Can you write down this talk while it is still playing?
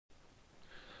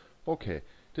Okay,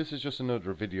 this is just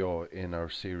another video in our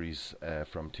series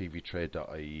from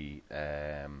tvtrade.ie.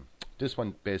 This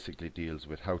one basically deals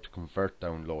with how to convert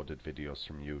downloaded videos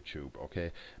from YouTube,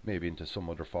 okay, maybe into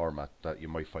some other format that you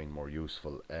might find more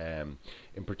useful. In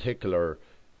particular,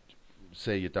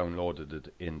 say you downloaded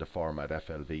it in the format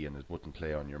FLV and it wouldn't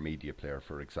play on your media player,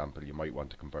 for example, you might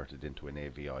want to convert it into an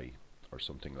AVI or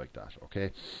something like that,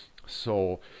 okay?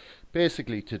 So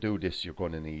basically, to do this, you're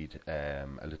going to need a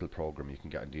little program you can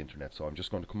get on the internet. So I'm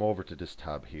just going to come over to this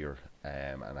tab here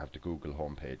and I have the Google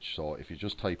homepage. So if you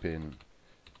just type in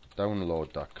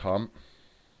download.com,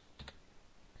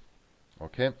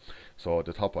 okay, so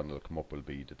the top one that'll come up will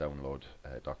be the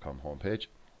download.com homepage.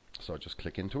 So just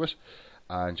click into it,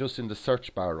 and just in the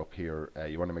search bar up here,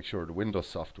 you want to make sure the Windows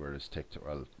software is ticked.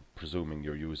 Well, presuming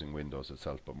you're using Windows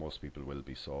itself, but most people will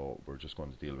be, so we're just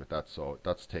going to deal with that. So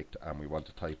that's ticked, and we want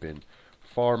to type in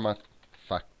Format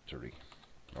Factory,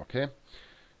 okay,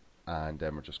 and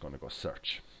then we're just going to go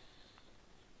search.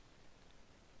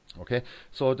 Okay,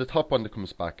 so the top one that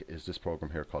comes back is this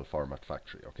program here called Format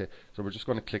Factory. Okay, so we're just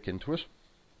going to click into it,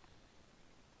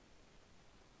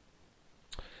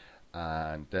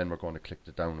 and then we're going to click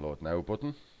the download now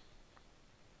button.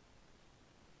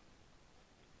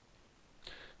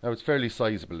 Now it's fairly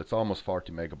sizable, it's almost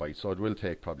 40 megabytes, so it will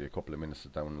take probably a couple of minutes to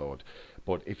download.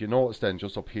 But if you notice then,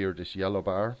 just up here, this yellow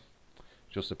bar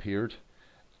just appeared,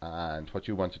 and what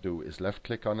you want to do is left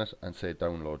click on it and say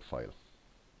download file.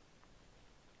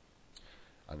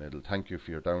 And it'll thank you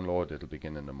for your download. It'll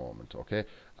begin in a moment, okay?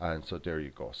 And so there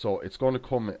you go. So it's going to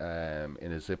come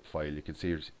in a zip file. You can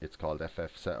see it's called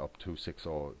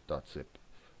ffsetup260.zip,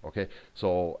 okay?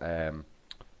 So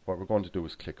what we're going to do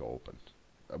is click open.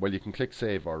 Well, you can click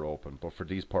save or open, but for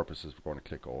these purposes we're going to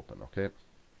click open, okay?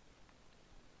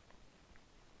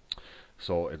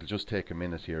 So it'll just take a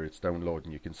minute here. It's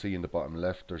downloading. You can see in the bottom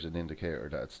left there's an indicator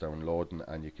that it's downloading,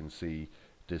 and you can see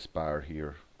this bar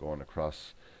here going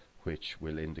across, which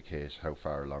will indicate how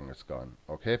far along it's gone,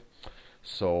 okay?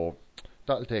 So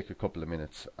that'll take a couple of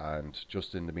minutes, and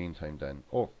just in the meantime then,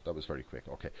 oh, that was very quick,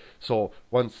 okay. So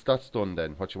once that's done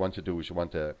then, what you want to do is you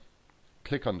want to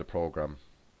click on the program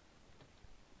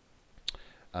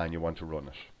and you want to run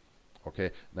it,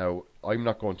 okay? Now I'm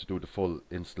not going to do the full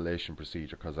installation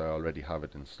procedure because I already have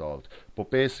it installed,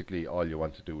 but basically all you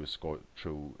want to do is go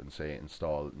through and say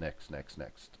install next,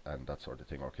 and that sort of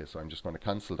thing, okay? So I'm just going to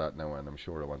cancel that now, and I'm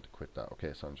sure I want to quit that,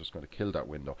 okay? So I'm just going to kill that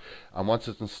window, and once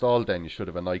it's installed then you should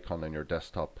have an icon on your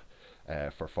desktop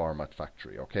for Format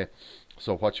Factory, okay?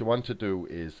 So what you want to do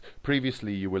is,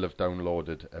 previously you will have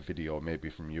downloaded a video maybe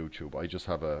from YouTube. I just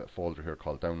have a folder here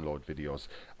called download videos,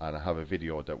 and I have a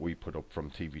video that we put up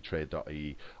from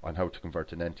tvtrade.ie on how to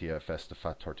convert an NTFS to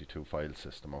FAT32 file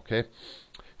system, okay?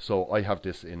 So I have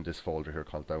this in this folder here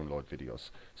called download videos.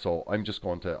 So I'm just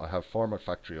going to, I have Format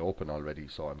Factory open already,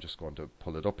 so I'm just going to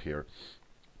pull it up here,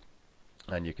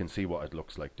 and you can see what it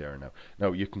looks like there now.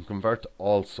 Now you can convert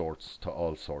all sorts to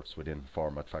all sorts within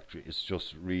Format Factory. It's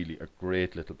just really a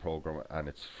great little program, and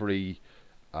it's free,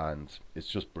 and it's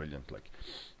just brilliant, like.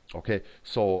 Okay,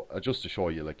 so just to show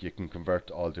you, like, you can convert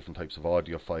all different types of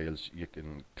audio files. You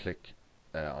can click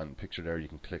on picture there, you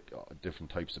can click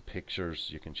different types of pictures,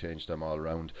 you can change them all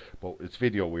around, but it's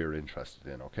video we're interested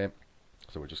in, okay?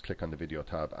 So we'll just click on the video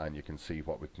tab and you can see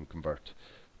what we can convert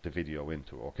the video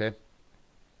into, okay?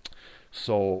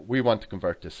 So we want to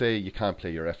convert this. Say you can't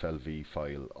play your FLV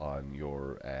file on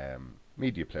your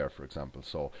media player, for example.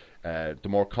 So the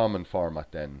more common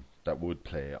format then that would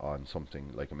play on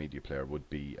something like a media player would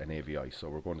be an AVI. So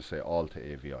we're going to say all to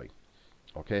AVI.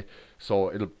 Okay,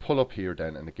 so it'll pull up here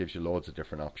then, and it gives you loads of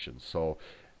different options. So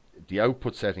the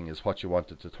output setting is what you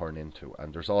want it to turn into,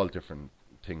 and there's all different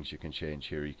things you can change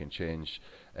here. You can change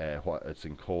what it's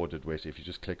encoded with. If you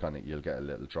just click on it, you'll get a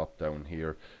little drop down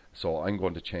here. So I'm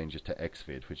going to change it to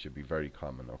XVID, which would be very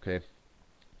common, okay?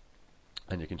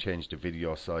 And you can change the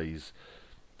video size.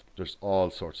 There's all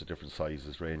sorts of different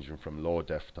sizes ranging from low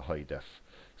def to high def.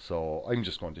 So I'm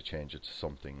just going to change it to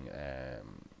something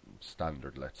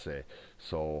standard, let's say.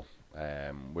 So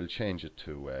we'll change it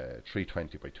to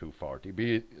 320 by 240. It'll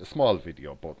be a small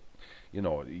video, but you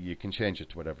know, you can change it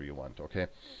to whatever you want, okay?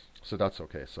 So that's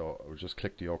okay. So we'll just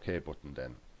click the OK button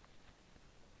then.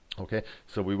 Okay,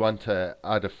 so we want to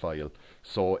add a file.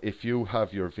 So if you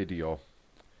have your video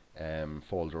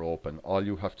folder open, all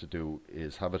you have to do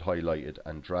is have it highlighted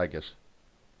and drag it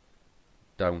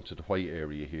down to the white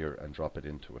area here and drop it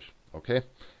into it, okay?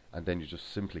 And then you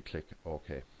just simply click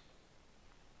OK.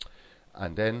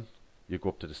 And then you go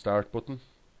up to the start button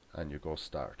and you go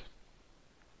start.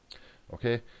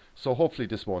 Okay, so hopefully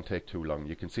this won't take too long.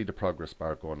 You can see the progress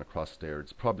bar going across there.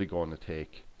 It's probably going to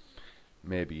take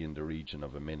maybe in the region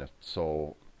of a minute.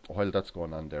 So while that's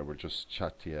going on there, we'll just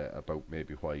chat to you about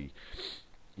maybe why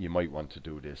you might want to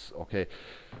do this. Okay,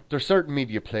 there's certain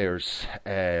media players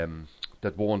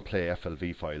that won't play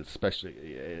FLV files, especially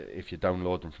if you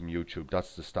download them from YouTube.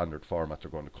 That's the standard format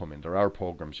they're going to come in. There are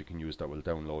programs you can use that will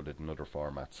download it in other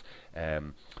formats.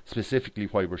 Specifically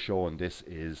why we're showing this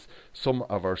is some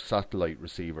of our satellite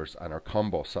receivers and our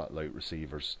combo satellite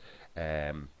receivers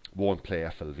won't play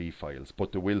FLV files,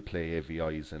 but they will play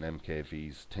AVIs and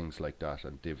MKVs, things like that,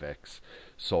 and DivX.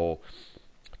 So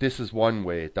this is one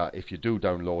way that if you do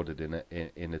download it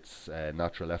in its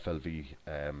natural FLV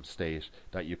state,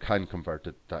 that you can convert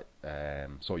it, that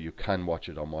so you can watch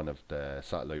it on one of the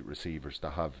satellite receivers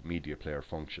that have media player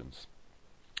functions.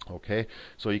 Okay,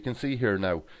 so you can see here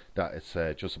now that it's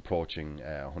just approaching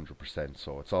 100%,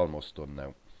 so it's almost done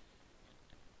now.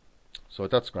 So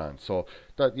that's grand. So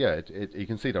that, yeah, you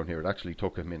can see down here it actually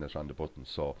took a minute on the button,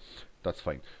 so that's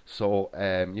fine. So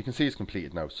you can see it's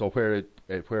completed now. So where it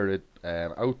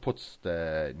outputs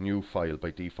the new file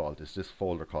by default is this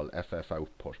folder called FF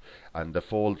output, and the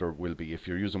folder will be, if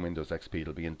you're using Windows XP,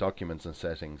 it'll be in Documents and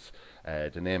Settings,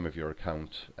 the name of your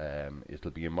account,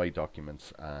 it'll be in My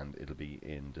Documents, and it'll be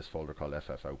in this folder called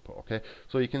FF output. Okay,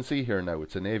 so you can see here now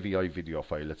it's an AVI video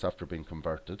file. It's after being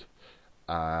converted.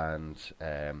 And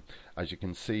as you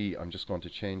can see, I'm just going to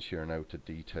change here now to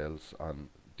details on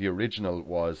the original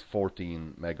was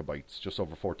 14 megabytes, just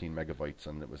over 14 megabytes,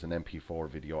 and it was an MP4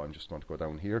 video. I'm just going to go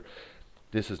down here.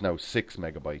 This is now 6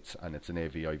 megabytes, and it's an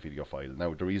AVI video file.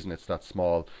 Now the reason it's that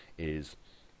small is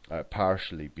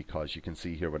partially because you can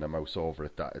see here when I mouse over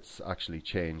it that it's actually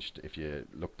changed. If you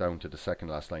look down to the second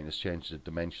last line, it's changed the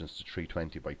dimensions to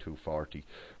 320 by 240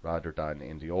 rather than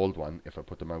in the old one. If I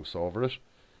put the mouse over it,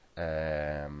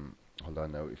 hold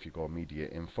on now, if you go media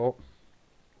info,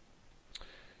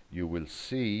 you will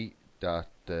see that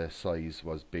the size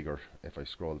was bigger. If I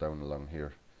scroll down along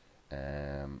here,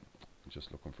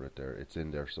 just looking for it there, it's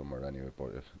in there somewhere anyway,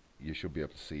 but if you should be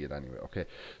able to see it anyway. Okay,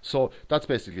 so that's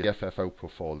basically the FF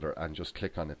output folder, and just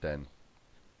click on it, then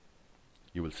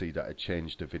you will see that it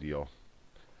changed the video.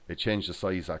 It changed the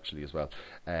size actually as well,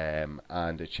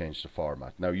 and it changed the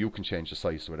format. Now you can change the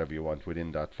size to whatever you want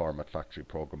within that Format Factory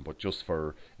program, but just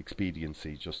for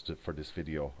expediency, for this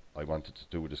video, I wanted to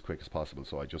do it as quick as possible,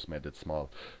 so I just made it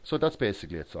small. So that's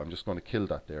basically it. So I'm just going to kill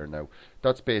that there now.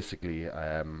 That's basically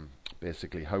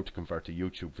how to convert a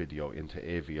YouTube video into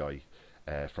AVI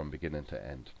from beginning to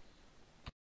end.